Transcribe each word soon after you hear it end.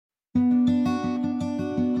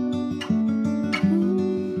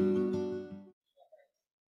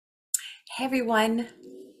Hey everyone,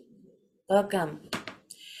 welcome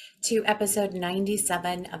to episode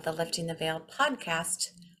 97 of the Lifting the Veil podcast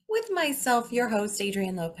with myself, your host,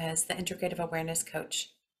 Adrienne Lopez, the Integrative Awareness Coach.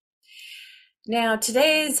 Now,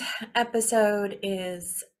 today's episode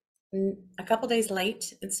is a couple days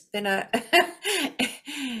late. It's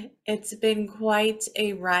been quite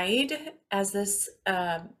a ride as this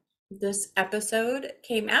episode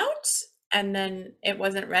came out, and then it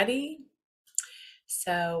wasn't ready.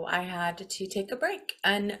 So I had to take a break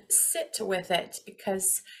and sit with it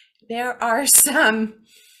because there are some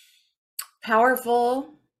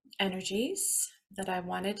powerful energies that I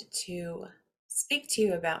wanted to speak to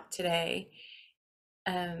you about today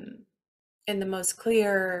in the most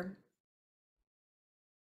clear,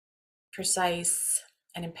 precise,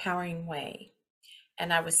 and empowering way.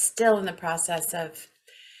 And I was still in the process of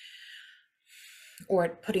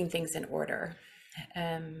putting things in order,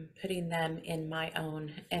 putting them in my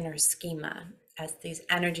own inner schema as these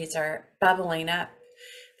energies are bubbling up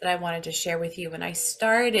that I wanted to share with you. And I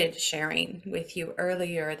started sharing with you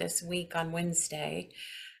earlier this week on Wednesday.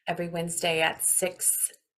 Every Wednesday at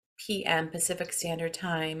 6 p.m. Pacific Standard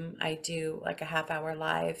Time, I do like a half-hour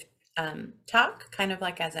live talk, kind of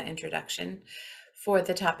like as an introduction for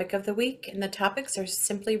the topic of the week. And the topics are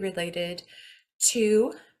simply related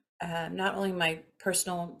to not only my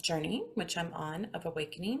personal journey, which I'm on, of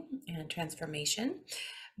awakening and transformation,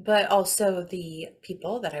 but also the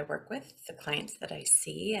people that I work with, the clients that I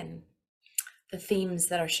see, and the themes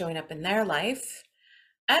that are showing up in their life.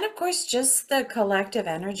 And of course, just the collective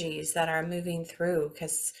energies that are moving through,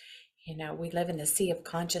 because, we live in the sea of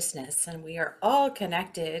consciousness and we are all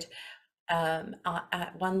connected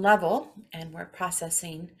at one level, and we're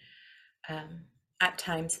processing at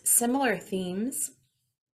times similar themes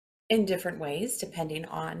in different ways, depending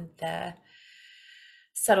on the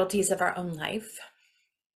subtleties of our own life.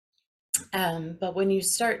 But when you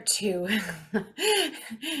start to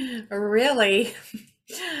really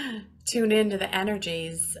tune into the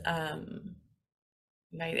energies,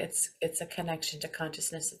 right, it's a connection to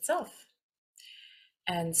consciousness itself.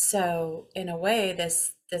 And so in a way,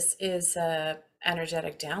 this is a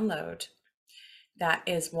energetic download that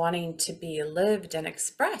is wanting to be lived and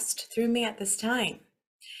expressed through me at this time.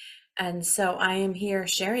 And so I am here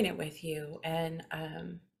sharing it with you. And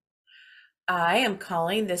I am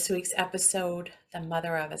calling this week's episode The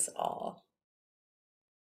Mother of Us All.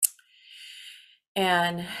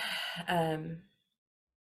 And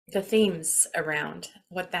the themes around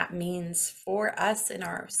what that means for us in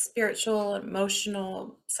our spiritual,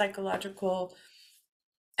 emotional, psychological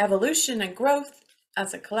evolution and growth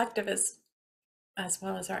as a collective, as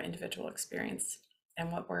well as our individual experience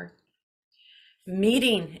and what we're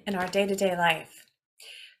meeting in our day-to-day life.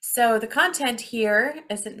 So the content here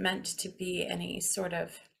isn't meant to be any sort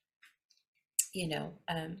of,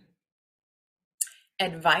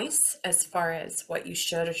 advice as far as what you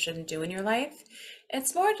should or shouldn't do in your life.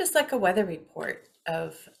 It's more just like a weather report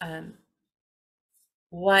of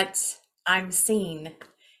what I'm seeing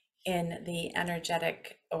in the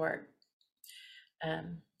energetic or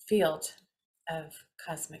field of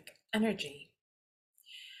cosmic energy.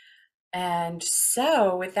 And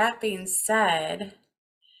so with that being said,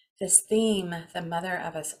 this theme, the mother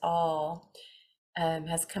of us all,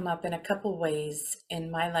 has come up in a couple ways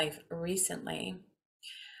in my life recently.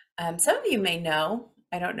 Some of you may know,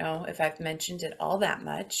 I don't know if I've mentioned it all that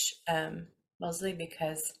much, mostly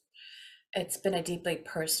because it's been a deeply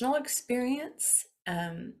personal experience,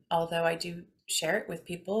 although I do share it with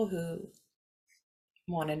people who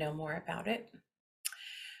want to know more about it.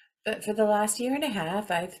 But for the last year and a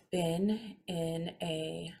half, I've been in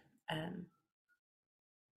a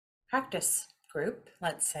practice group,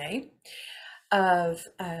 let's say, of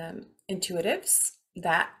intuitives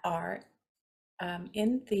that are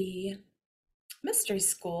in the mystery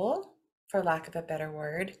school, for lack of a better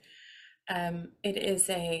word. It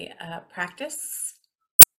is a practice,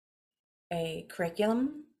 a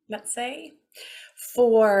curriculum, let's say,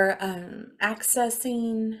 for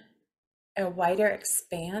accessing a wider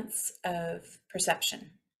expanse of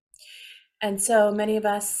perception. And so many of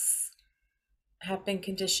us have been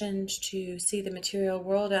conditioned to see the material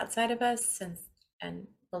world outside of us and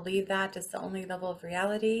believe that is the only level of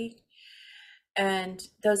reality. And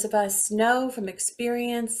those of us know from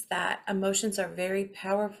experience that emotions are very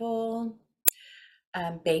powerful.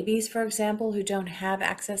 Babies, for example, who don't have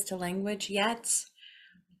access to language yet,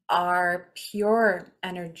 are pure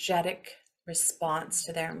energetic response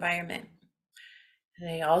to their environment.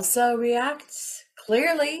 They also react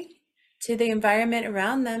clearly to the environment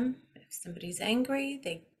around them. If somebody's angry,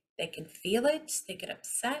 they can feel it, they get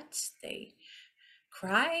upset, they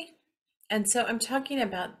cry, And so I'm talking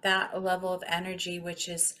about that level of energy, which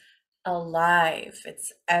is alive,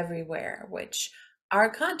 it's everywhere, which our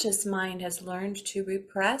conscious mind has learned to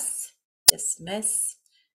repress, dismiss,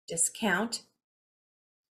 discount.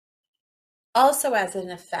 Also, as an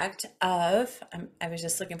effect of, I was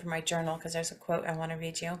just looking for my journal because there's a quote I want to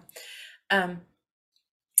read you. Um,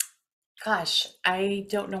 Gosh, I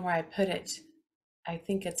don't know where I put it. I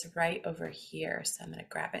think it's right over here, so I'm going to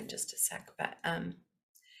grab it in just a sec. But I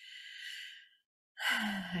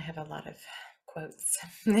have a lot of quotes,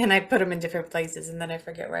 and I put them in different places, and then I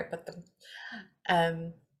forget where I put them.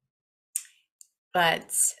 Um,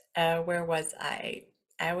 but where was I?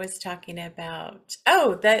 I was talking about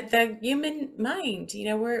the human mind. You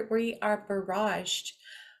know, we are barraged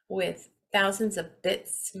with thousands of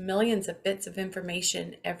bits, millions of bits of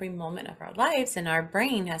information every moment of our lives, and our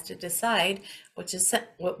brain has to decide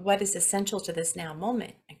what is essential to this now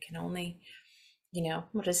moment. It can only,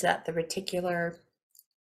 what is that? The reticular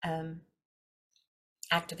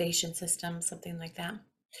activation system, something like that.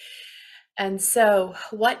 And so,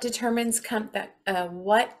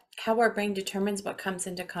 how our brain determines what comes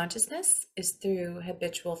into consciousness is through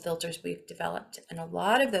habitual filters we've developed. And a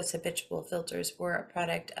lot of those habitual filters were a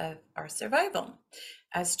product of our survival.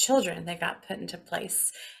 As children, they got put into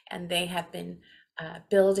place, and they have been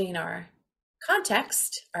building our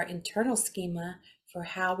context, our internal schema for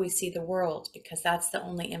how we see the world, because that's the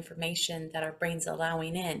only information that our brain's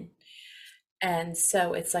allowing in. And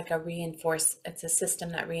so it's like it's a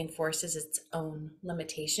system that reinforces its own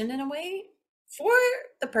limitation in a way for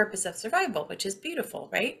the purpose of survival, which is beautiful,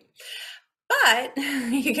 right? But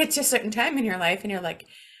you get to a certain time in your life and you're like,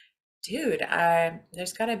 dude,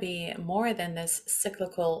 there's got to be more than this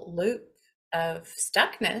cyclical loop of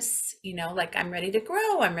stuckness, like I'm ready to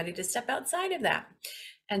grow, I'm ready to step outside of that.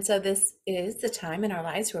 And so this is the time in our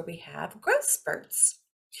lives where we have growth spurts.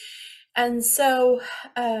 And so,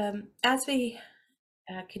 as we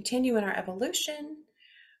continue in our evolution,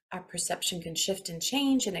 our perception can shift and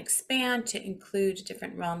change and expand to include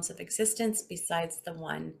different realms of existence besides the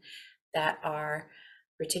one that our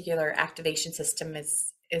reticular activation system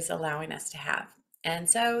is allowing us to have. And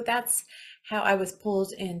so that's how I was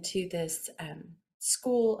pulled into this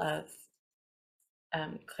school of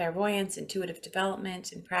clairvoyance, intuitive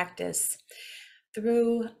development, and practice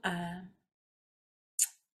through the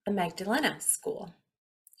Magdalena School.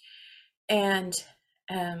 And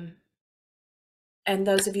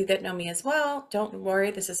those of you that know me as well, don't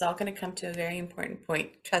worry, this is all going to come to a very important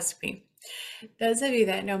point. Trust me. Those of you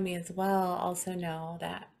that know me as well also know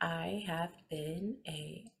that I have been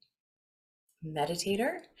a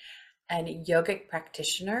meditator and yogic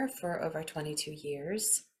practitioner for over 22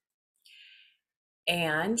 years.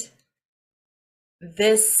 And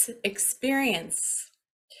this experience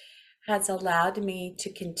has allowed me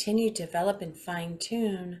to continue to develop and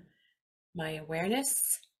fine-tune my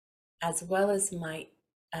awareness, as well as my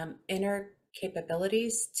inner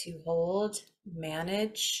capabilities to hold,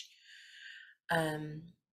 manage,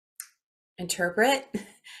 interpret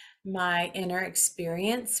my inner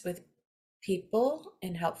experience with people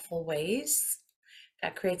in helpful ways.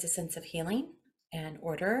 That creates a sense of healing and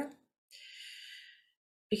order.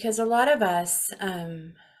 Because a lot of us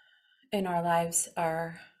in our lives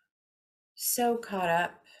are so caught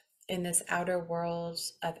up in this outer world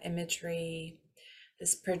of imagery,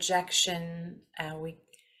 this projection. We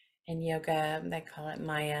in yoga, they call it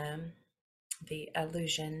Maya, the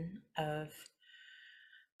illusion of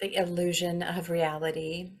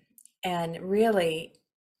reality. And really,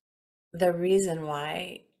 the reason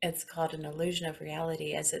why it's called an illusion of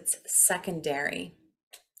reality is it's secondary.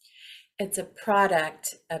 It's a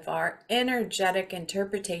product of our energetic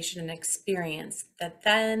interpretation and experience that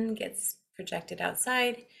then gets projected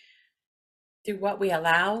outside through what we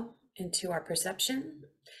allow into our perception.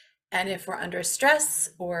 And if we're under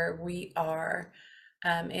stress or we are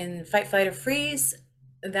in fight, flight, or freeze,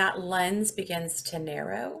 that lens begins to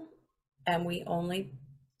narrow and we only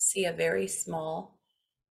see a very small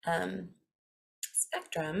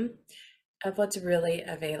spectrum of what's really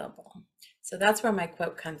available. So that's where my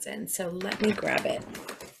quote comes in. So let me grab it.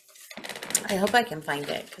 I hope I can find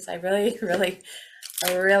it because I really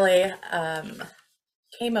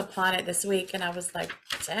came upon it this week and I was like,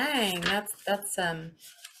 dang, that's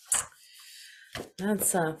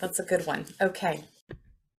a good one. Okay.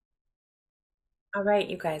 All right,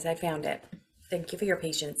 you guys, I found it. Thank you for your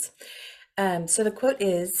patience. So the quote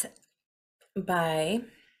is by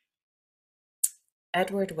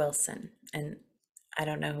Edward Wilson, and I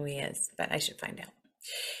don't know who he is, but I should find out.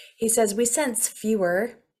 He says, "We sense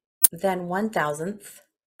fewer than 1,000th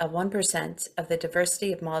of 1% of the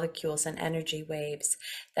diversity of molecules and energy waves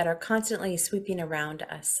that are constantly sweeping around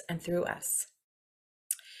us and through us.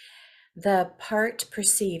 The part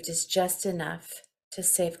perceived is just enough to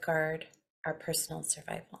safeguard our personal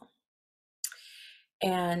survival.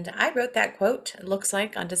 And I wrote that quote, it looks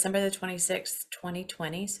like, on December the 26th,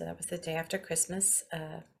 2020. So that was the day after Christmas.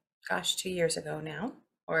 2 years ago now,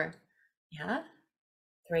 or yeah,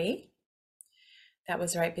 3. That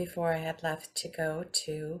was right before I had left to go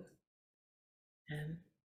to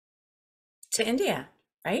India,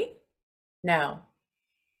 right? No,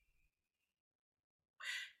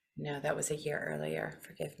 that was a year earlier.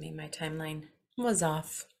 Forgive me, my timeline was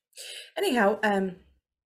off. Anyhow,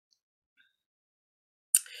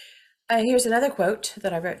 here's another quote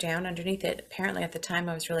that I wrote down underneath it. Apparently, at the time,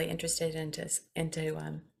 I was really interested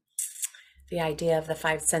into the idea of the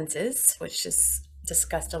 5 senses, which is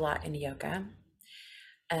discussed a lot in yoga,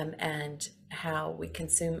 and how we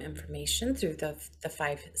consume information through the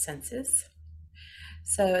 5 senses.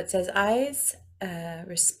 So it says, eyes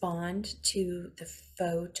respond to the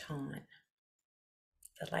photon,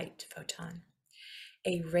 the light photon,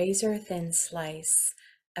 a razor thin slice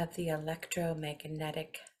of the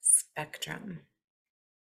electromagnetic spectrum.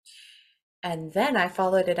 And then I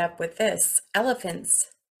followed it up with this: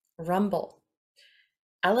 elephants rumble.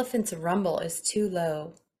 Elephants rumble is too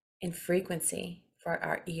low in frequency for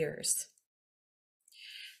our ears.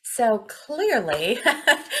 So clearly,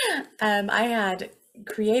 I had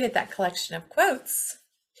created that collection of quotes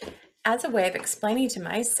as a way of explaining to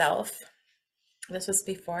myself. This was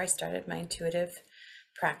before I started my intuitive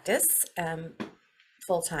practice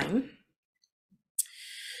full time,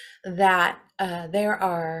 that there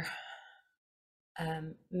are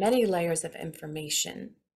many layers of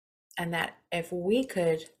information, and that if we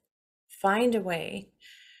could find a way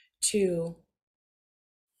to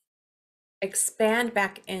expand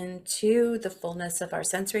back into the fullness of our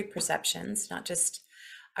sensory perceptions, not just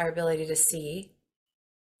our ability to see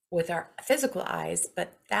with our physical eyes,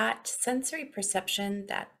 but that sensory perception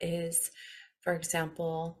that is, for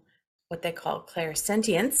example, what they call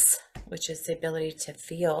clairsentience, which is the ability to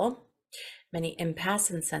feel. Many empaths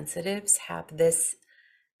and sensitives have this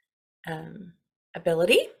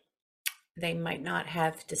ability. They might not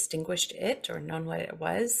have distinguished it or known what it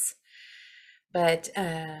was, but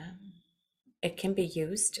it can be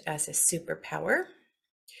used as a superpower.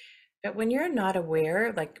 But when you're not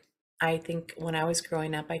aware, like I think when I was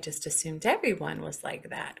growing up, I just assumed everyone was like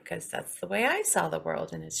that because that's the way I saw the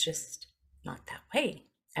world, and it's just not that way,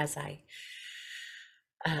 as I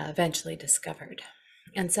eventually discovered.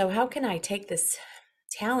 And so how can I take this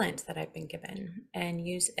talent that I've been given and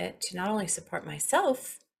use it to not only support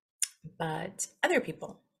myself, but other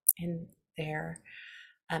people in their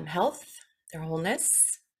health, their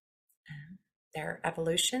wholeness, their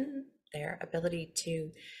evolution, their ability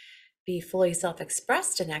to be fully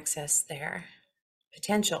self-expressed and access their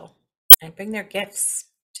potential and bring their gifts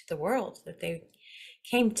to the world that they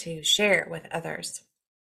came to share with others.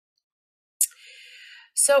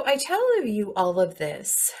 So I tell you all of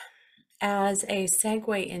this as a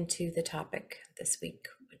segue into the topic this week,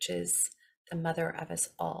 which is the mother of us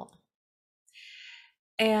all.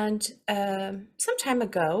 And some time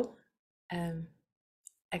ago,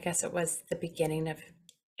 I guess it was the beginning of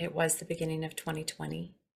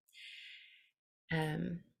 2020.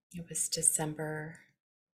 It was December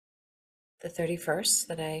the 31st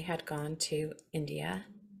that I had gone to India.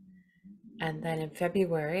 And then in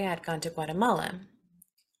February, I had gone to Guatemala,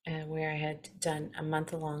 where I had done a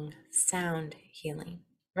month-long sound healing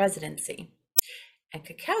residency and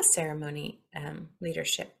cacao ceremony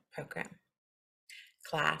leadership program,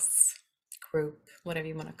 class, group, whatever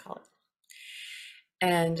you want to call it.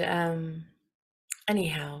 And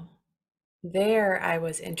anyhow, there I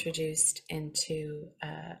was introduced into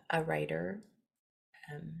a writer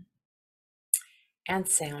and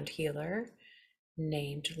sound healer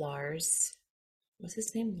named Lars. What's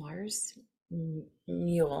his name? Lars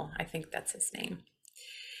Mule, I think that's his name.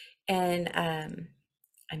 And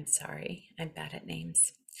I'm sorry, I'm bad at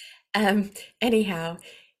names. Anyhow,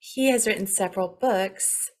 he has written several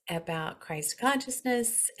books about Christ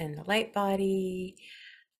consciousness and the light body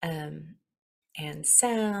and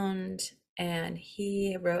sound. And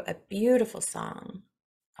he wrote a beautiful song.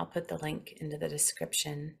 I'll put the link into the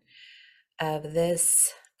description of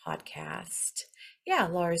this podcast. Yeah,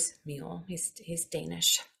 Lars Mule. He's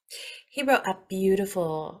Danish. He wrote a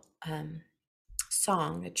beautiful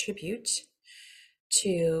song, a tribute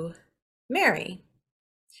to Mary.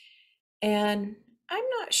 And I'm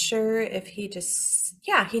not sure if he just,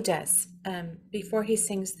 yeah, he does. Before he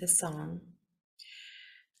sings the song,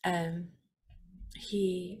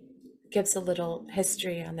 he gives a little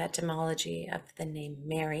history on the etymology of the name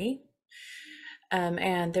Mary.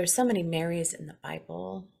 And there's so many Marys in the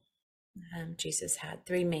Bible. Jesus had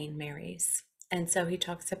three main Marys. And so he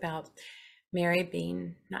talks about Mary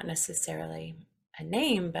being not necessarily a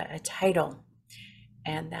name, but a title.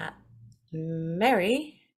 And that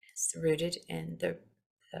Mary is rooted in the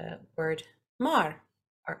word mar,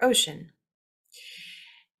 or ocean.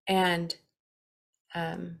 And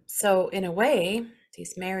so, in a way,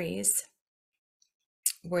 these Marys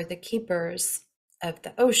were the keepers of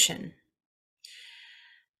the ocean.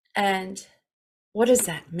 And what does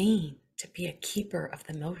that mean, to be a keeper of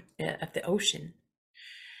the ocean?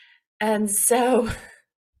 And so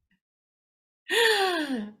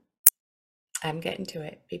I'm getting to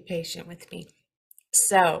it. Be patient with me.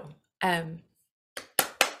 So,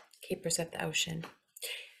 keepers of the ocean.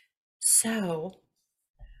 So,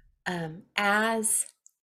 as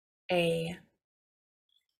a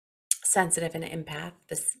sensitive and empath,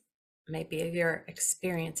 this may be your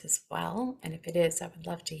experience as well. And if it is, I would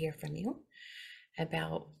love to hear from you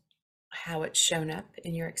about how it's shown up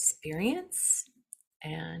in your experience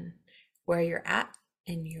and where you're at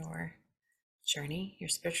in your journey, your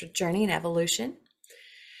spiritual journey and evolution.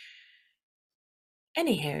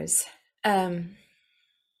 Anywho's,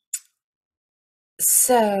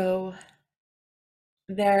 so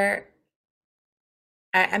there,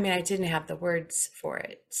 I mean, I didn't have the words for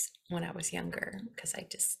it when I was younger because I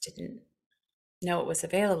just didn't know it was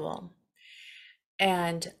available.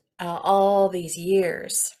 And all these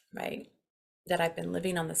years, right, that I've been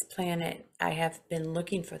living on this planet, I have been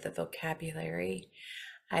looking for the vocabulary.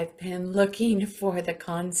 I've been looking for the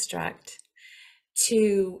construct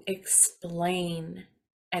to explain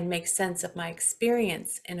and make sense of my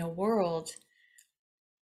experience in a world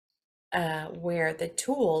where the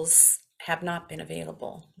tools have not been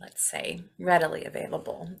available, let's say, readily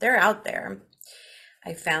available. They're out there.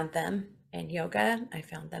 I found them in yoga. I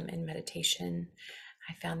found them in meditation.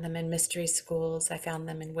 I found them in mystery schools. I found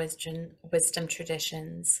them in wisdom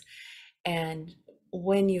traditions. And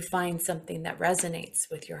when you find something that resonates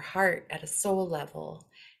with your heart at a soul level,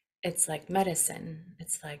 it's like medicine.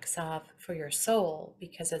 It's like salve for your soul,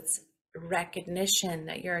 because it's recognition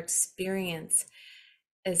that your experience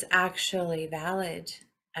is actually valid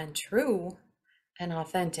and true and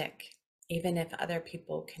authentic, even if other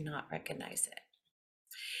people cannot recognize it.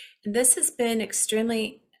 And this has been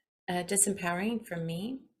extremely disempowering for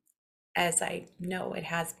me, as I know it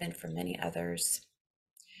has been for many others.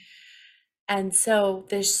 And so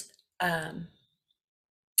this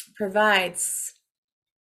provides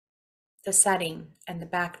the setting and the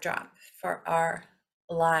backdrop for our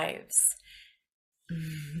lives.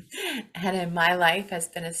 And in my life has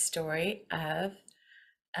been a story of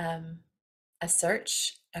a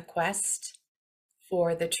search, a quest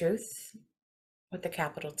for the truth with a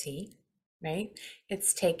capital T, right?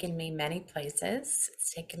 It's taken me many places.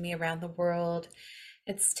 It's taken me around the world.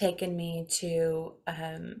 It's taken me to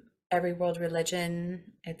every world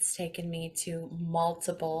religion. It's taken me to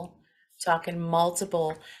multiple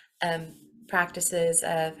practices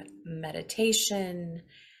of meditation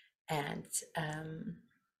and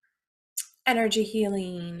energy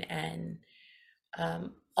healing and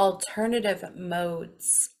alternative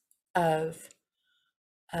modes of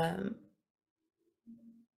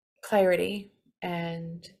clarity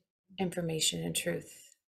and information and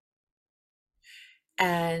truth.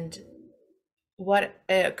 And what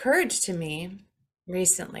occurred to me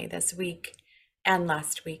recently, this week and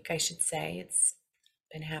last week, I should say, it's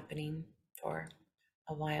been happening for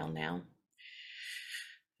a while now,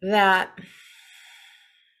 that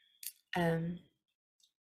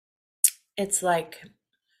it's like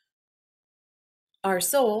our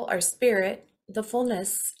soul, our spirit, the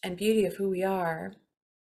fullness and beauty of who we are.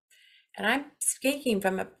 And I'm speaking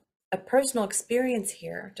from a personal experience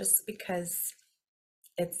here, just because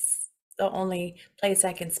it's the only place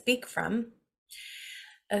I can speak from,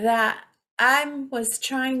 that I was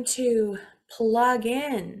trying to plug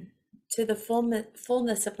in to the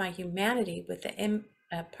fullness of my humanity with the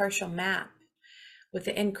partial map, with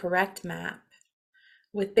the incorrect map,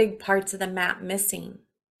 with big parts of the map missing.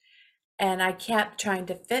 And I kept trying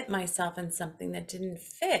to fit myself in something that didn't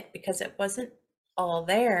fit because it wasn't all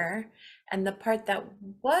there. And the part that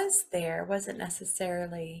was there wasn't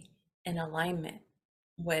necessarily in alignment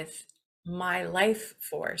with my life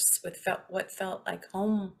force, with what felt like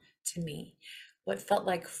home to me, what felt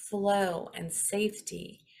like flow and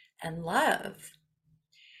safety and love.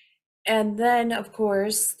 And then, of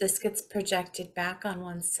course, this gets projected back on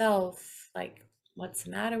oneself, like, what's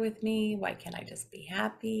the matter with me? Why can't I just be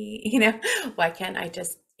happy? Why can't I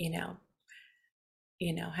just,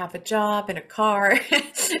 have a job and a car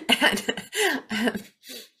and um,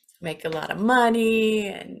 make a lot of money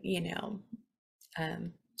and,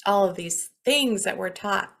 um, all of these things that we're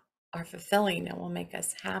taught are fulfilling and will make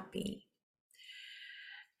us happy.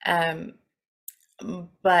 Um,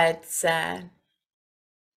 but, that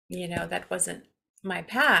wasn't my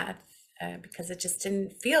path because it just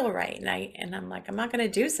didn't feel right. And I'm like, I'm not going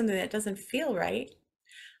to do something that doesn't feel right.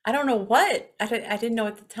 I don't know what. I didn't know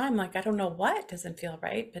at the time. Like, I don't know what doesn't feel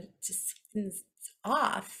right, but it just seems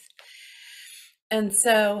off. And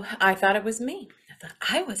so I thought it was me. I thought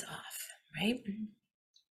I was off, right?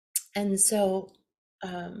 And so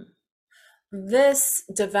um, this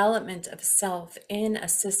development of self in a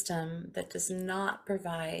system that does not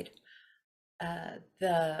provide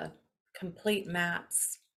the complete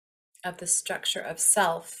maps of the structure of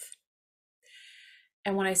self.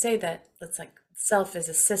 And when I say that, it's like self is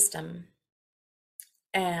a system.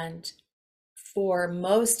 And for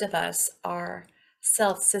most of us, our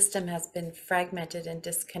self system has been fragmented and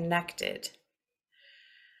disconnected.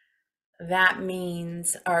 That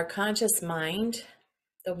means our conscious mind,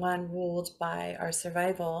 the one ruled by our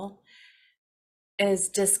survival, is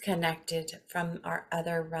disconnected from our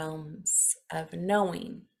other realms of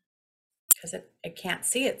knowing because it can't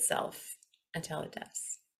see itself until it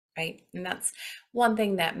does, right? And that's one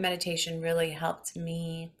thing that meditation really helped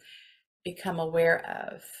me become aware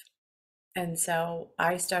of. And so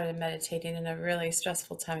I started meditating in a really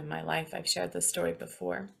stressful time in my life. I've shared this story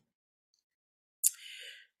before.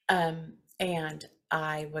 And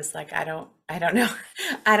I was like, I don't know.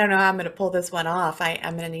 I don't know how I'm going to pull this one off.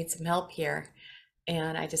 I'm going to need some help here.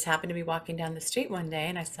 And I just happened to be walking down the street one day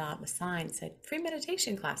and I saw a sign that said free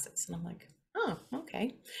meditation classes. And I'm like, oh,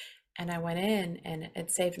 okay. And I went in and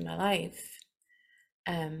it saved my life.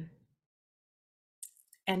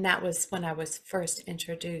 And that was when I was first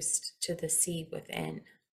introduced to the sea within.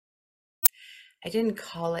 I didn't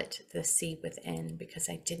call it the sea within because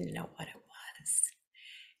I didn't know what it was.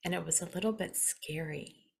 And it was a little bit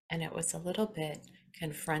scary and it was a little bit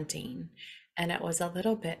confronting and it was a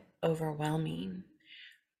little bit overwhelming.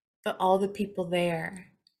 But all the people there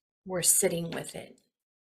were sitting with it.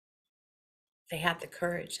 They had the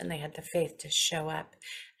courage and they had the faith to show up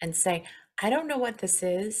and say, I don't know what this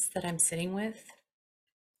is that I'm sitting with,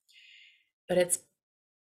 but it's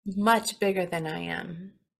much bigger than I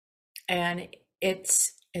am. And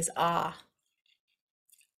it is awe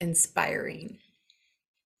inspiring.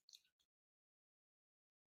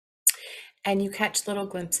 And you catch little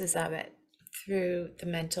glimpses of it through the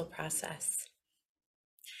mental process.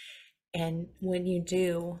 And when you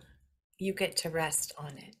do, you get to rest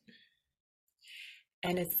on it.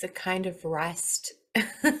 And it's the kind of rest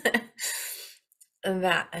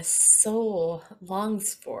that a soul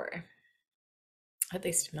longs for. At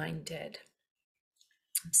least mine did.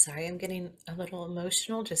 I'm sorry, I'm getting a little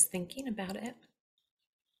emotional just thinking about it.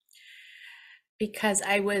 Because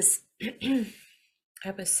I was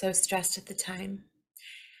I was so stressed at the time.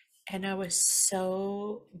 And I was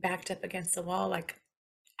so backed up against the wall, like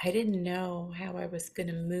I didn't know how I was going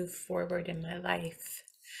to move forward in my life.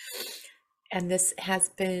 And this has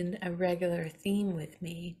been a regular theme with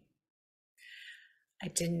me. I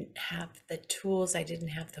didn't have the tools, I didn't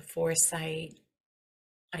have the foresight.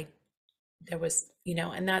 There was,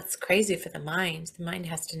 and that's crazy for the mind. The mind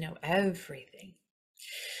has to know everything.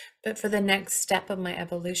 But for the next step of my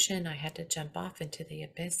evolution, I had to jump off into the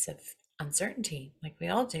abyss of uncertainty, like we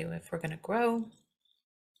all do if we're going to grow.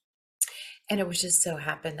 And it was just so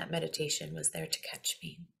happened that meditation was there to catch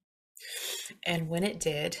me. And when it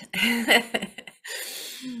did,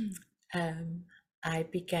 I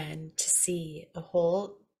began to see a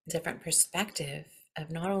whole different perspective of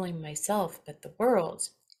not only myself, but the world.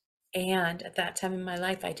 And at that time in my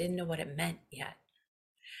life, I didn't know what it meant yet.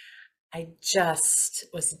 I just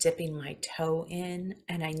was dipping my toe in,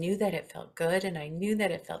 and I knew that it felt good, and I knew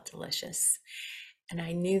that it felt delicious, and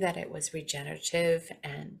I knew that it was regenerative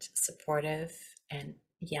and supportive and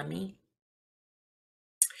yummy,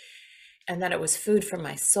 and that it was food for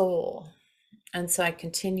my soul. And so I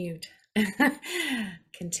continued to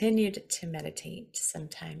meditate,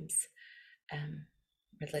 sometimes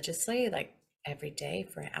religiously, like every day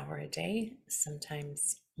for an hour a day,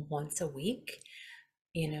 sometimes once a week,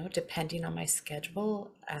 depending on my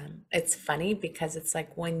schedule. It's funny because it's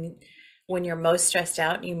like when you're most stressed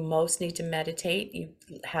out, you most need to meditate, you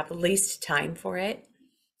have least time for it.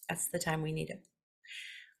 That's the time we need it.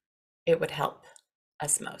 It would help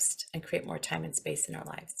us most and create more time and space in our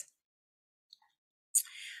lives.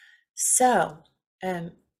 So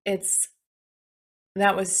that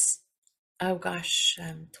was, oh gosh,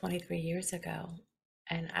 23 years ago.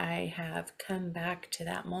 And I have come back to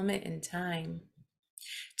that moment in time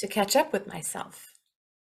to catch up with myself.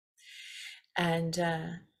 And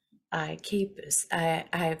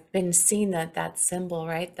I've been seeing that symbol,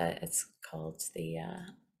 right? That it's called the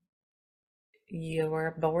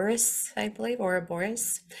Ouroboros, I believe,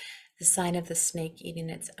 Ouroboros, the sign of the snake eating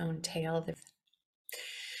its own tail.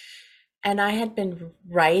 And I had been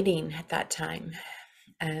writing at that time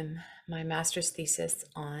my master's thesis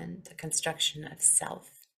on the construction of self.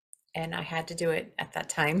 And I had to do it at that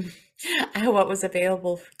time. What was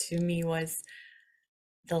available to me was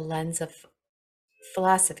the lens of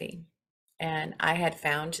philosophy. And I had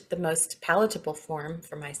found the most palatable form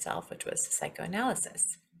for myself, which was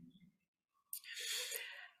psychoanalysis.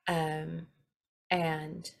 And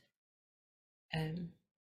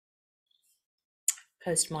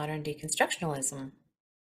postmodern deconstructionalism.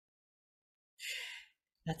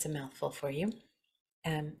 That's a mouthful for you.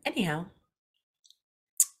 Anyhow,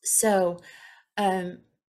 so,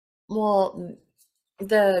 well,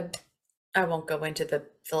 I won't go into the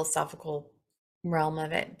philosophical realm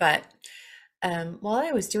of it, but while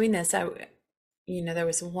I was doing this, there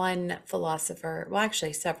was one philosopher, well,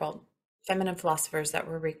 actually several feminine philosophers that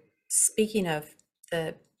were speaking of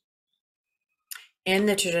the in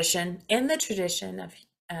the tradition of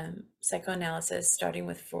psychoanalysis, starting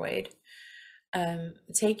with Freud,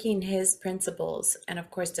 taking his principles and,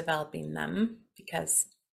 of course, developing them, because,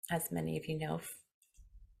 as many of you know,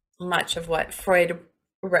 much of what Freud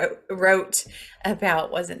wrote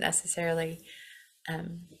about wasn't necessarily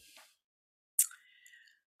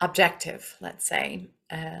objective, let's say.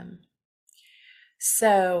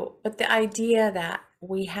 But the idea that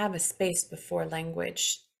we have a space before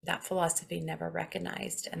language that philosophy never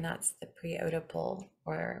recognized, and that's the pre-Oedipal,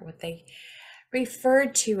 or what they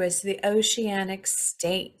referred to as the oceanic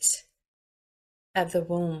state of the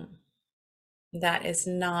womb, that is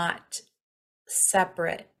not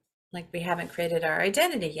separate. Like, we haven't created our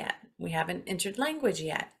identity yet. We haven't entered language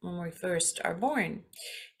yet when we first are born.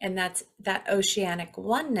 And that's that oceanic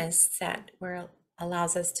oneness that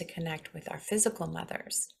allows us to connect with our physical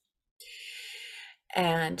mothers.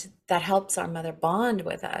 And that helps our mother bond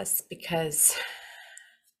with us, because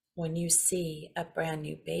when you see a brand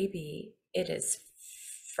new baby, it is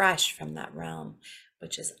fresh from that realm,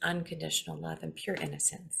 which is unconditional love and pure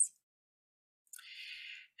innocence.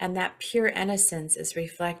 And that pure innocence is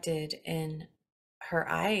reflected in her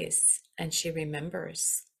eyes, and she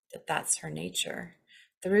remembers that that's her nature.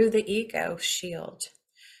 Through the ego shield,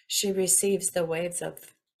 she receives the waves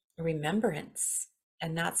of remembrance,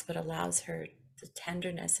 and that's what allows her the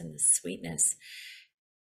tenderness and the sweetness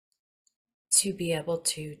to be able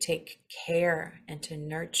to take care and to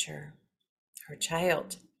nurture her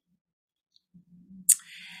child.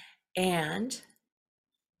 And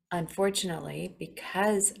unfortunately,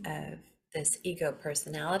 because of this ego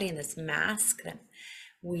personality and this mask that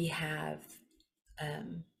we have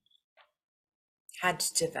had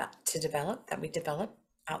to develop, that we develop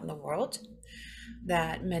out in the world,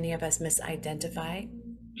 that many of us misidentify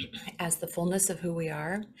as the fullness of who we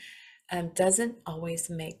are, doesn't always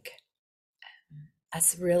make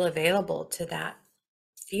us real available to that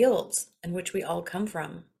field in which we all come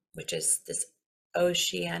from, which is this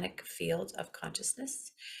oceanic field of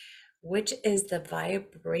consciousness, which is the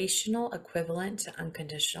vibrational equivalent to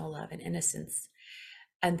unconditional love and innocence.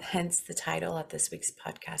 And hence the title of this week's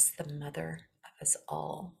podcast, The Mother of Us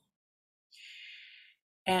All.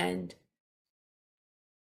 And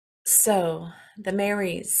so the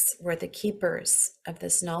Marys were the keepers of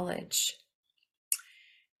this knowledge.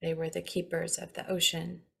 They were the keepers of the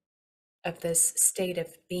ocean, of this state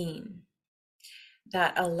of being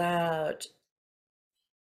that allowed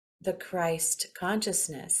the Christ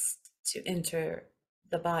consciousness to enter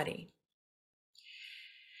the body.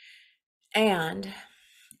 And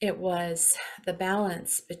it was the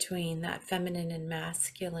balance between that feminine and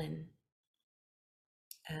masculine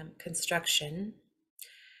construction,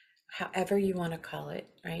 however you want to call it,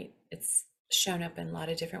 right? It's shown up in a lot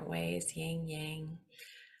of different ways: yin, yang,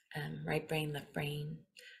 right brain, left brain,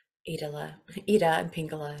 Ida and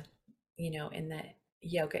Pingala, in the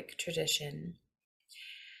yogic tradition.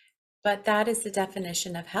 But that is the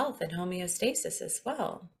definition of health and homeostasis as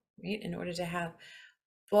well, right? In order to have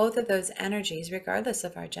both of those energies, regardless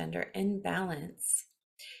of our gender, in balance,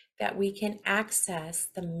 that we can access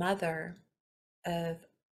the mother of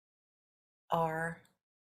our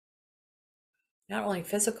not only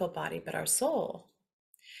physical body, but our soul.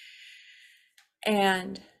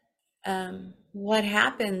 And what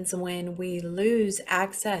happens when we lose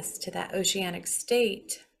access to that oceanic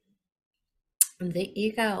state? The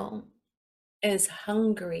ego is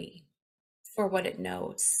hungry for what it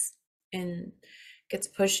knows and gets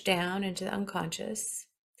pushed down into the unconscious.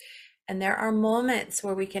 And there are moments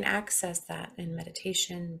where we can access that in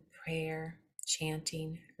meditation, prayer,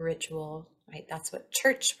 chanting, ritual, right? That's what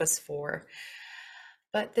church was for.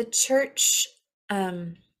 But the church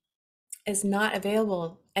is not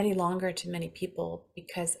available any longer to many people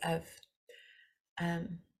because of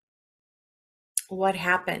what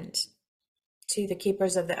happened to the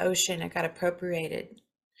keepers of the ocean. It got appropriated,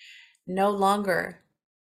 no longer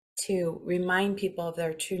to remind people of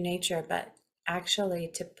their true nature, but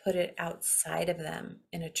actually to put it outside of them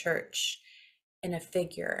in a church, in a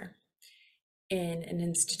figure, in an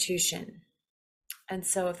institution. And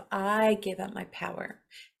so if I give up my power,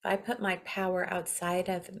 if I put my power outside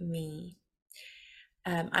of me,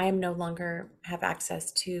 I am no longer have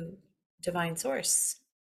access to divine source,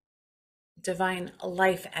 divine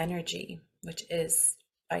life energy, which is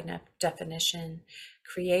by definition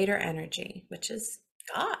creator energy, which is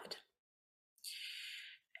God.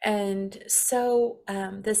 And so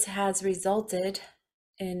this has resulted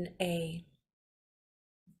in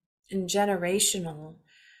generational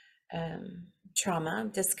trauma,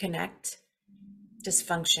 disconnect,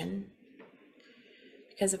 dysfunction.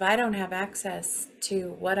 Because if I don't have access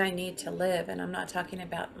to what I need to live, and I'm not talking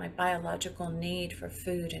about my biological need for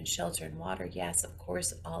food and shelter and water, yes, of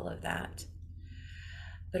course, all of that.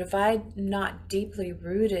 But if I'm not deeply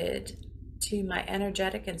rooted to my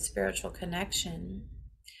energetic and spiritual connection,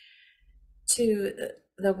 to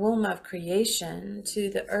the womb of creation, to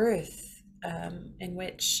the earth in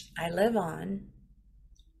which I live on,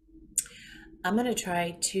 I'm going to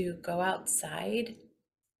try to go outside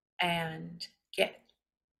and get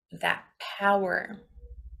that power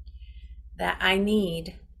that I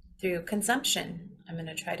need through consumption. I'm going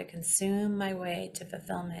to try to consume my way to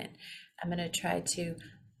fulfillment. I'm going to try to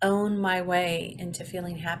own my way into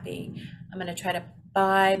feeling happy. I'm going to try to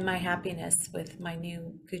buy my happiness with my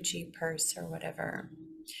new Gucci purse or whatever.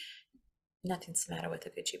 Nothing's the matter with a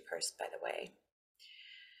Gucci purse, by the way.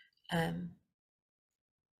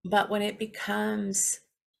 But when it becomes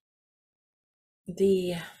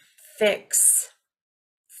the fix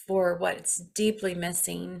for what's deeply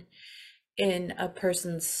missing in a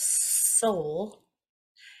person's soul,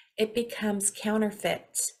 it becomes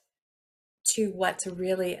counterfeit to what's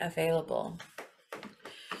really available.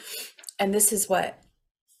 And this is what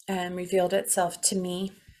revealed itself to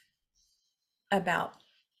me about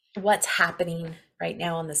what's happening right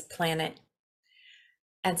now on this planet.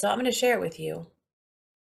 And so I'm going to share it with you.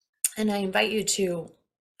 And I invite you to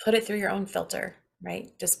put it through your own filter,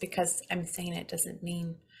 right? Just because I'm saying it doesn't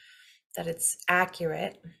mean that it's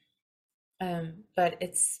accurate. But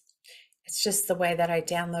it's just the way that I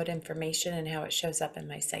download information and how it shows up in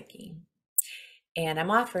my psyche. And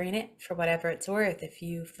I'm offering it for whatever it's worth. If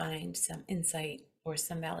you find some insight or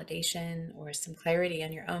some validation or some clarity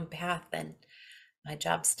on your own path, then my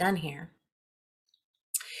job's done here.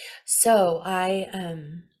 So I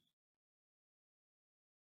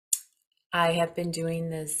have been doing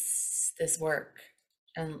this work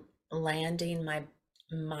and landing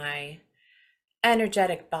my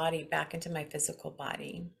energetic body back into my physical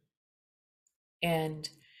body. And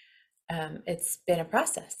it's been a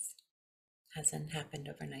process. Hasn't happened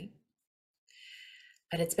overnight,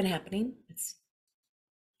 but it's been happening. It's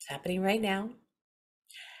happening right now.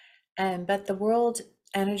 But the world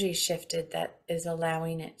energy shifted that is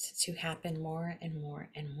allowing it to happen more and more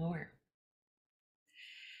and more.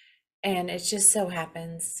 And it just so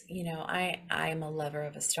happens, I'm a lover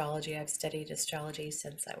of astrology. I've studied astrology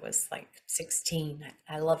since I was like 16.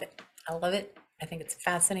 I love it. I love it. I think it's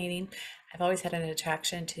fascinating. I've always had an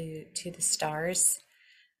attraction to the stars,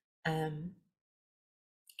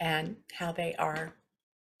 and how they are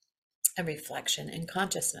a reflection in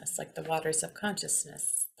consciousness, like the waters of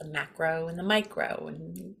consciousness, the macro and the micro,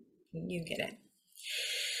 and you get it.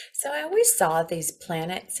 So I always saw these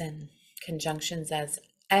planets and conjunctions as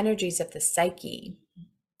energies of the psyche.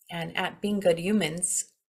 And at Being Good Humans,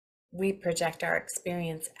 we project our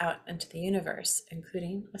experience out into the universe,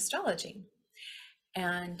 including astrology.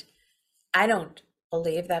 And I don't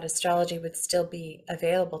believe that astrology would still be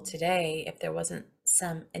available today if there wasn't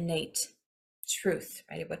some innate truth,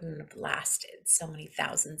 right? It wouldn't have lasted so many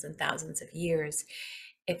thousands and thousands of years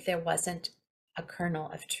if there wasn't a kernel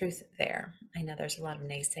of truth there. I know there's a lot of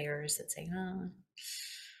naysayers that say,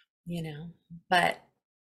 but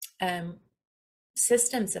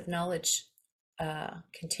systems of knowledge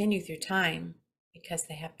continue through time because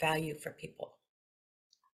they have value for people.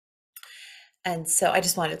 And so I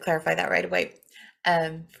just wanted to clarify that right away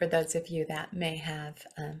for those of you that may have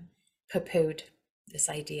poo-pooed this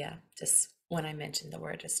idea just when I mentioned the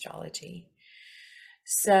word astrology.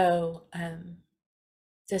 So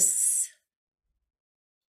this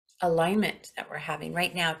alignment that we're having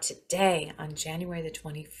right now, today, on January the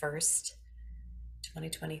 21st,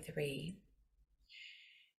 2023,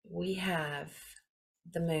 we have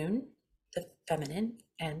the moon, the feminine,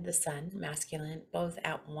 and the sun, masculine, both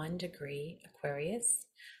at 1 degree Aquarius,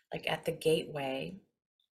 like at the gateway,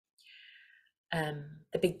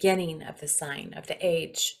 the beginning of the sign of the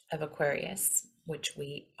age of Aquarius, which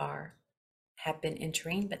we have been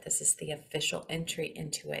entering, but this is the official entry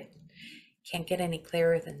into it. Can't get any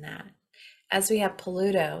clearer than that. As we have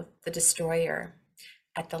Pluto, the destroyer,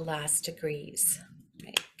 at the last degrees,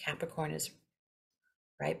 right? Capricorn is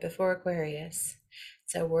right before Aquarius.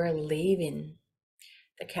 So we're leaving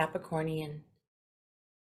the Capricornian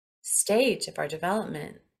stage of our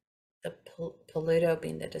development, the Pluto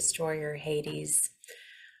being the destroyer, Hades,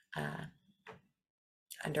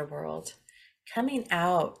 underworld, coming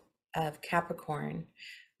out of Capricorn,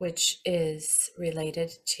 which is related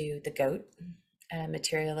to the goat,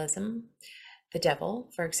 materialism, the devil,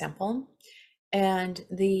 for example, and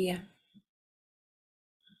the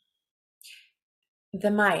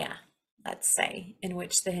Maya, let's say, in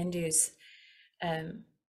which the Hindus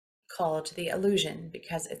called the illusion,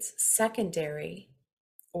 because it's secondary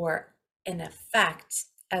or an effect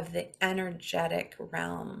of the energetic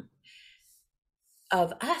realm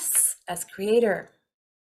of us as creator,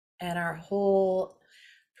 and our whole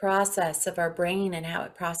process of our brain and how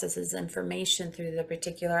it processes information through the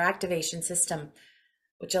reticular activation system,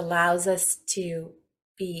 which allows us to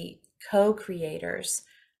be co-creators.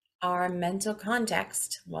 Our mental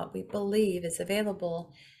context, what we believe is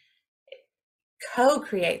available,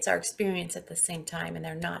 co-creates our experience at the same time, and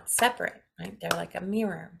they're not separate, right? They're like a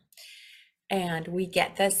mirror. And we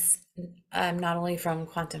get this not only from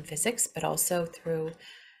quantum physics, but also through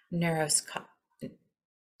neuroscience.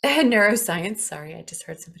 Sorry, I just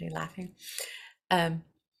heard somebody laughing.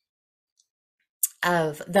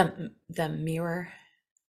 Of the mirror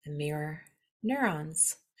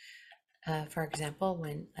neurons. For example,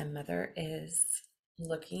 when a mother is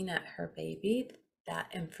looking at her baby, that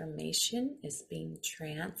information is being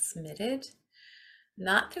transmitted,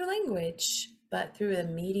 not through language, but through the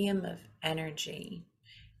medium of energy,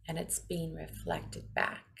 and it's being reflected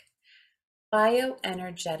back.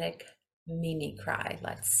 Bioenergetic mimicry,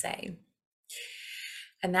 let's say.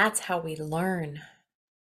 And that's how we learn.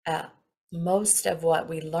 Most of what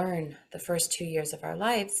we learn the first 2 years of our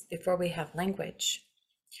lives before we have language.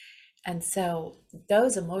 And so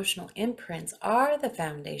those emotional imprints are the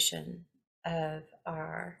foundation of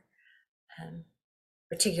our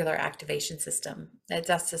reticular activation system.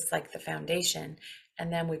 That's just like the foundation.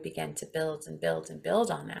 And then we begin to build and build and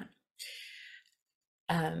build on that.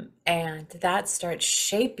 And that starts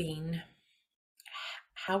shaping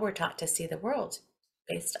how we're taught to see the world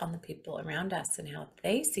based on the people around us and how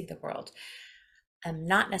they see the world.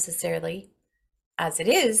 Not necessarily as it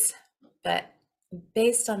is, but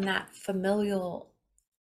based on that familial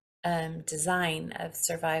design of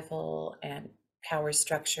survival and power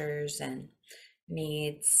structures and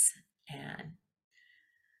needs, and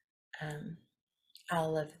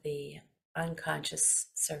all of the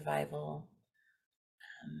unconscious survival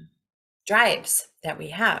drives that we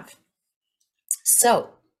have.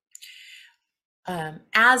 So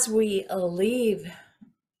as we leave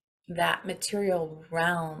that material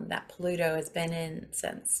realm that Pluto has been in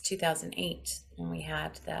since 2008, when we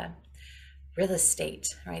had the real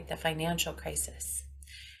estate, right, the financial crisis,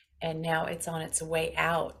 and now it's on its way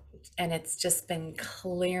out, and it's just been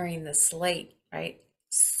clearing the slate, right?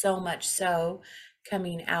 So much so,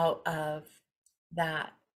 coming out of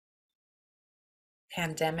that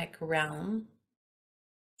pandemic realm,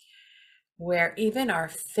 where even our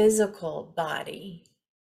physical body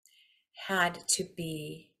had to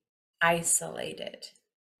be isolated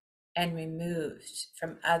and removed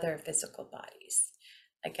from other physical bodies,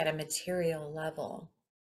 like at a material level,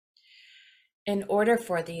 in order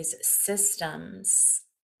for these systems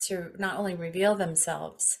to not only reveal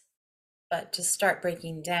themselves, but to start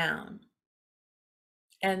breaking down.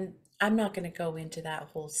 And I'm not going to go into that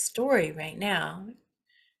whole story right now.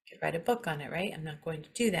 I could write a book on it, right? I'm not going to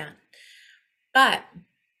do that. But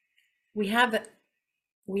we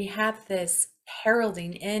have this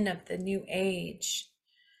heralding in of the new age.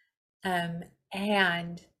 And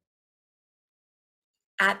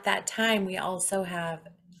at that time, we also have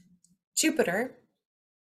Jupiter,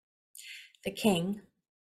 the king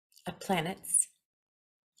of planets,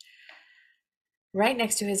 right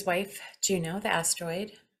next to his wife, Juno, the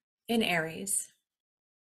asteroid, in Aries.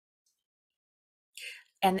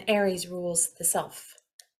 And Aries rules the self,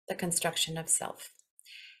 the construction of self.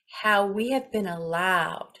 how we have been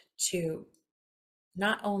allowed to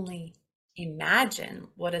not only imagine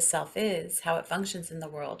what a self is, how it functions in the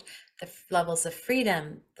world, the levels of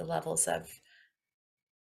freedom, the levels of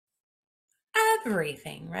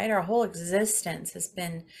everything, right? Our whole existence has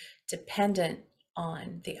been dependent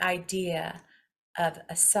on the idea of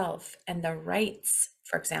a self and the rights,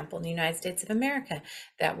 for example, in the United States of America,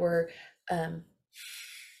 that were um,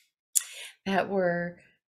 that were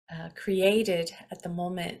created at the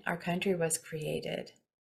moment our country was created,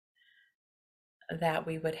 that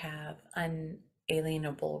we would have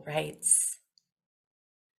unalienable rights.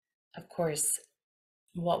 Of course,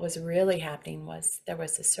 what was really happening was there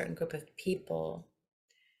was a certain group of people,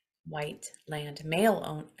 white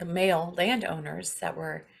male landowners, that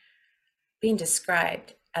were being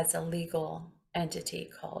described as a legal entity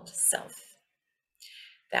called self,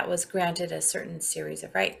 that was granted a certain series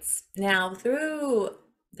of rights. Now, through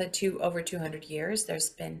the over 200 years, there's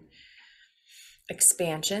been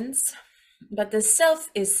expansions, but the self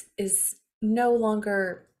is no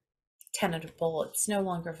longer tenable. It's no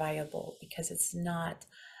longer viable because it's not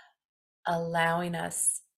allowing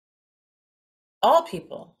us, all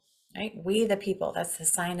people, right? We the people. That's the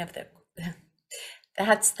sign of the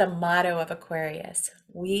that's the motto of Aquarius.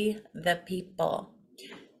 We the people,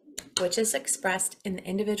 which is expressed in the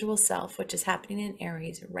individual self, which is happening in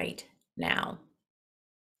Aries right now.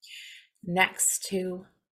 Next to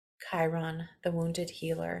Chiron, the wounded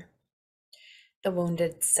healer, the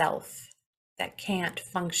wounded self that can't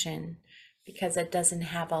function because it doesn't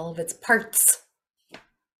have all of its parts.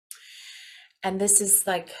 And this is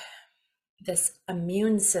like this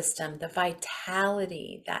immune system, the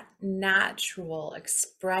vitality, that natural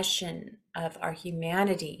expression of our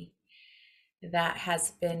humanity that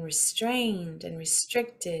has been restrained and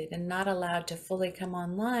restricted and not allowed to fully come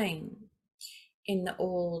online in the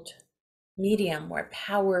old medium, where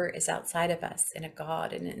power is outside of us, in a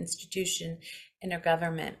god, in an institution, in a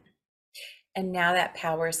government. And now that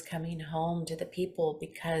power is coming home to the people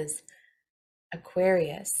because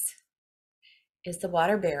Aquarius is the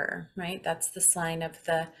water bearer, right? That's the sign of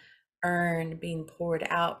the urn being poured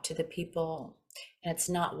out to the people. And it's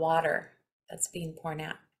not water that's being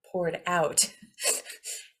poured out.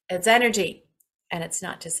 It's energy. And it's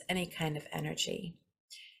not just any kind of energy.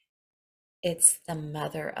 It's the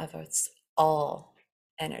mother of us all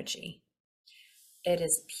energy. It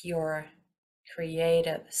is pure,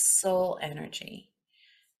 creative soul energy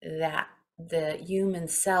that the human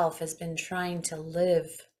self has been trying to live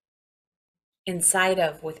inside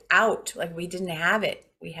of without. Like, we didn't have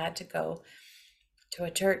it. We had to go to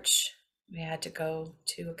a church. We had to go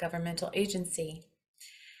to a governmental agency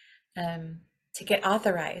to get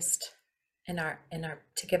authorized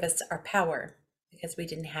to give us our power, because we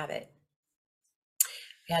didn't have it.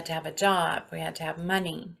 We had to have a job. We had to have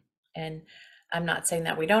money. And I'm not saying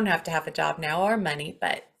that we don't have to have a job now or money,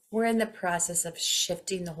 but we're in the process of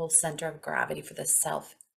shifting the whole center of gravity for the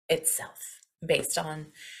self itself based on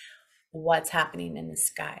what's happening in the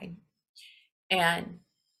sky. And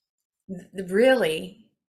really,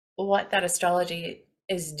 what that astrology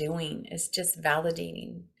is doing is just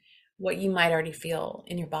validating what you might already feel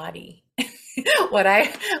in your body. what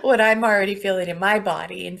I'm already feeling in my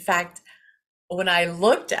body. In fact, when I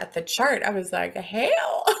looked at the chart, I was like,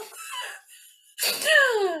 hell.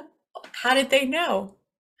 How did they know?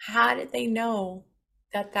 How did they know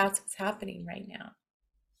that that's what's happening right now?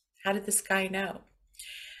 How did the sky know?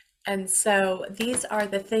 And so these are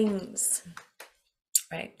the things,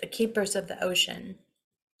 right? The keepers of the ocean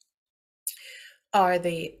are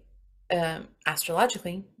the,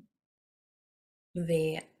 astrologically,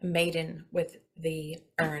 the maiden with the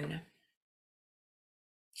urn.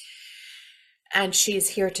 And she's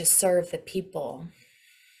here to serve the people,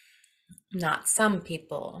 not some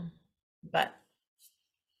people, but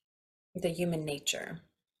the human nature.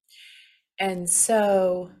 And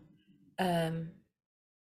so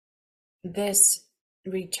this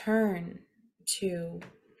return to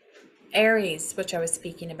Aries, which I was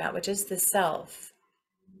speaking about, which is the self,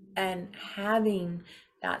 and having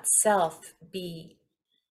that self be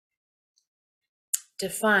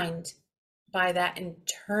defined by that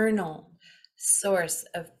internal source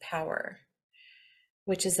of power,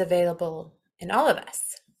 which is available in all of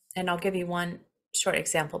us. And I'll give you one short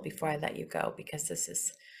example before I let you go, because this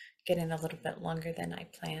is getting a little bit longer than I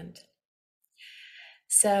planned.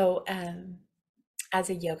 So, as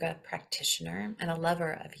a yoga practitioner and a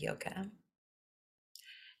lover of yoga,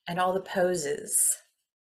 and all the poses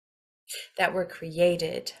that were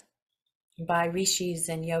created by rishis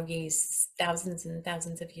and yogis thousands and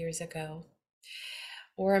thousands of years ago,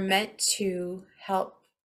 were meant to help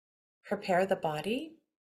prepare the body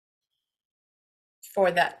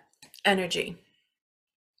for that energy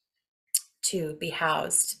to be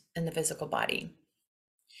housed in the physical body.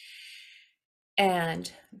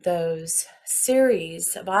 And those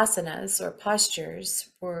series of asanas or postures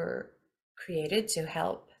were created to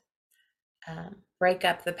help break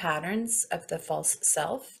up the patterns of the false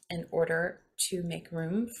self in order to make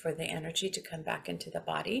room for the energy to come back into the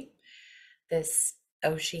body, this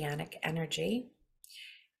oceanic energy.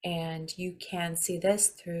 And you can see this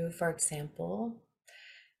through, for example,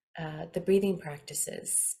 the breathing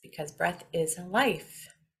practices, because breath is life.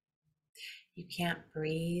 You can't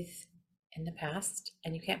breathe in the past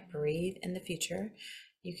and you can't breathe in the future.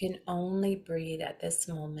 You can only breathe at this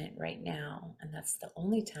moment right now, and that's the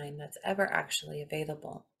only time that's ever actually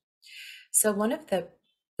available. So one of the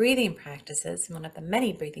breathing practices, one of the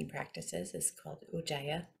many breathing practices, is called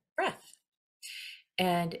Ujjayi breath.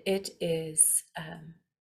 And it is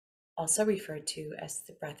also referred to as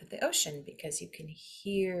the breath of the ocean, because you can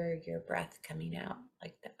hear your breath coming out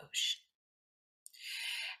like the ocean.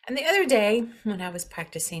 And the other day, when I was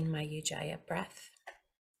practicing my Ujjayi breath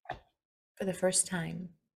for the first time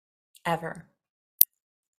ever,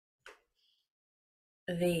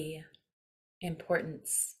 the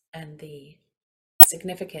importance and the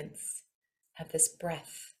significance of this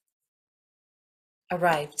breath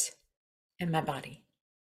arrived in my body.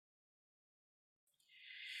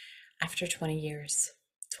 After 20 years,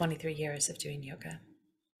 23 years of doing yoga.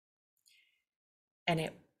 And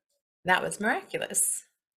that was miraculous.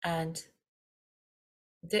 And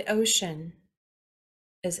the ocean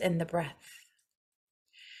is in the breath.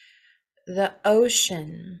 The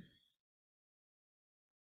ocean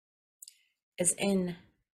is in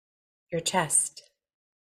your chest.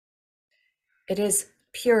 It is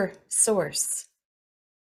pure source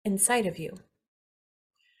inside of you.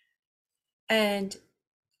 And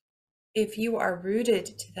if you are rooted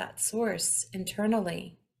to that source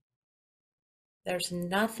internally, there's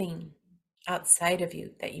nothing outside of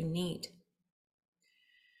you that you need,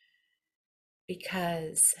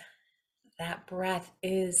 because that breath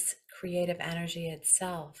is creative energy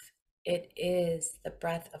itself. It is the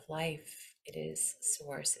breath of life. It is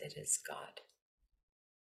source. It is God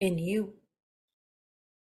in you.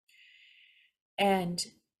 And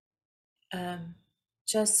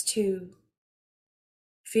just to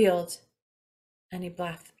field any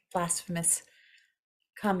blasphemous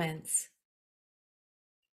comments,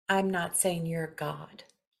 I'm not saying you're God.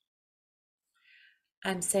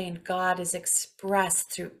 I'm saying God is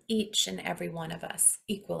expressed through each and every one of us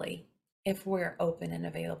equally, if we're open and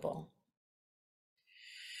available.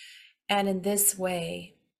 And in this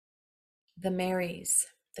way, the Marys,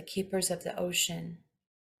 the keepers of the ocean,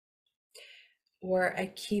 were a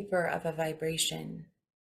keeper of a vibration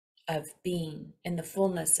of being in the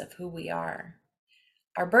fullness of who we are,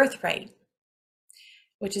 our birthright,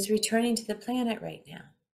 which is returning to the planet right now.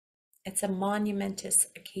 It's a monumentous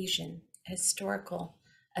occasion, a historical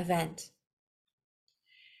event.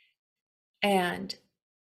 And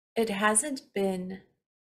it's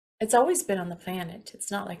always been on the planet. It's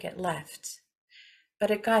not like it left, but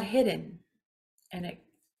it got hidden, and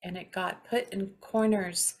it got put in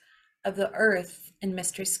corners of the earth in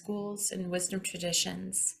mystery schools and wisdom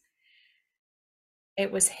traditions.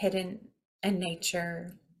 It was hidden in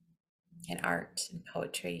nature, in art, in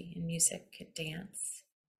poetry, in music, in dance,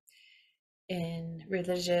 in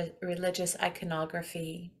religious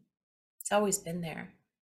iconography. It's always been there.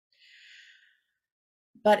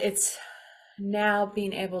 But it's now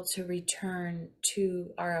being able to return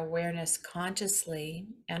to our awareness consciously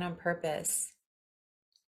and on purpose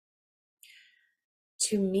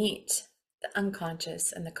to meet the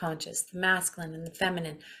unconscious and the conscious, the masculine and the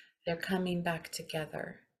feminine. They're coming back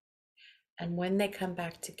together. And when they come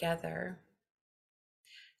back together,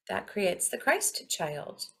 that creates the Christ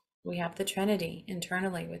child. We have the Trinity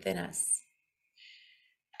internally within us.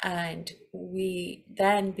 And we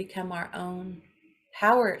then become our own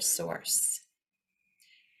power source,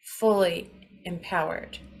 fully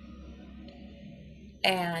empowered.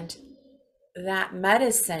 And that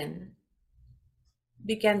medicine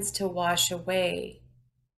begins to wash away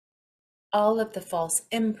all of the false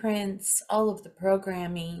imprints, all of the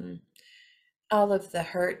programming, all of the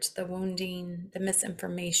hurt, the wounding, the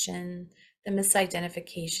misinformation, the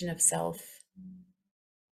misidentification of self,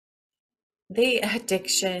 the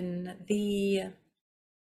addiction, the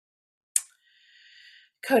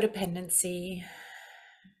codependency,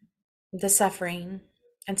 the suffering.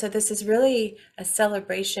 And so this is really a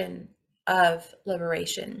celebration of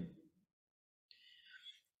liberation.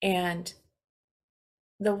 And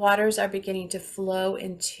the waters are beginning to flow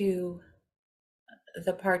into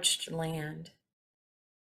the parched land.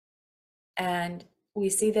 And we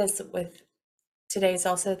see this with today's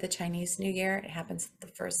also the Chinese New Year. It happens the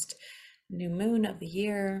first new moon of the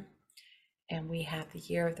year, and we have the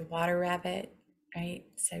year of the water rabbit, right?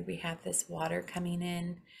 So we have this water coming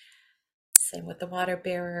in. Same with the water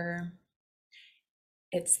bearer.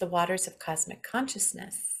 It's the waters of cosmic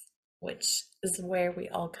consciousness, which is where we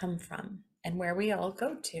all come from and where we all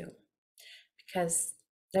go to, because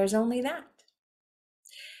there's only that.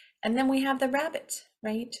 And then we have the rabbit,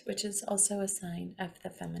 right? Which is also a sign of the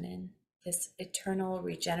feminine, this eternal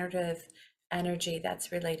regenerative energy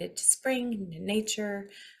that's related to spring and to nature,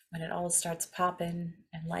 when it all starts popping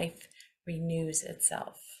and life renews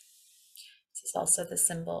itself. This is also the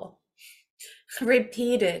symbol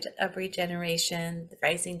repeated of regeneration, the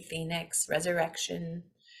rising phoenix, resurrection,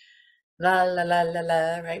 la la la la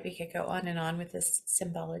la, right? We could go on with this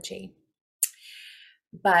symbology.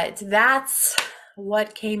 But that's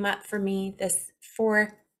what came up for me to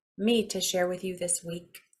share with you this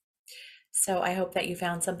week. So I hope that you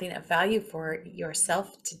found something of value for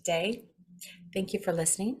yourself today. Thank you for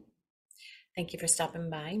listening. Thank you for stopping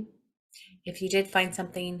by. If you did find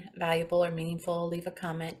something valuable or meaningful, leave a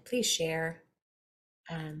comment, please share,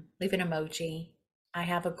 leave an emoji. I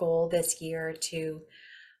have a goal this year to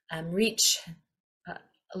reach a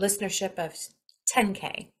listenership of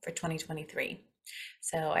 10K for 2023.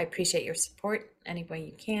 So I appreciate your support any way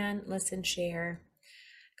you can. Listen, share,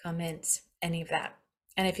 comment, any of that.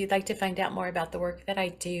 And if you'd like to find out more about the work that I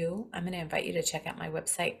do, I'm going to invite you to check out my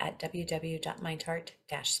website at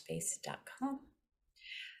www.mindheart-space.com.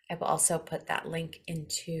 I will also put that link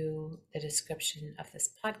into the description of this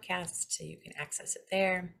podcast so you can access it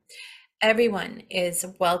there. Everyone is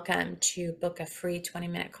welcome to book a free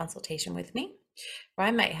 20-minute consultation with me, where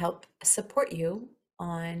I might help support you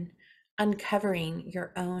on uncovering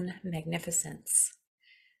your own magnificence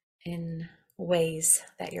in ways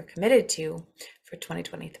that you're committed to for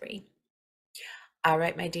 2023. All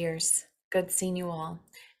right, my dears, good seeing you all.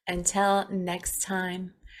 Until next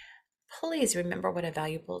time, please remember what a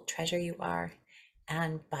valuable treasure you are,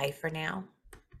 and bye for now.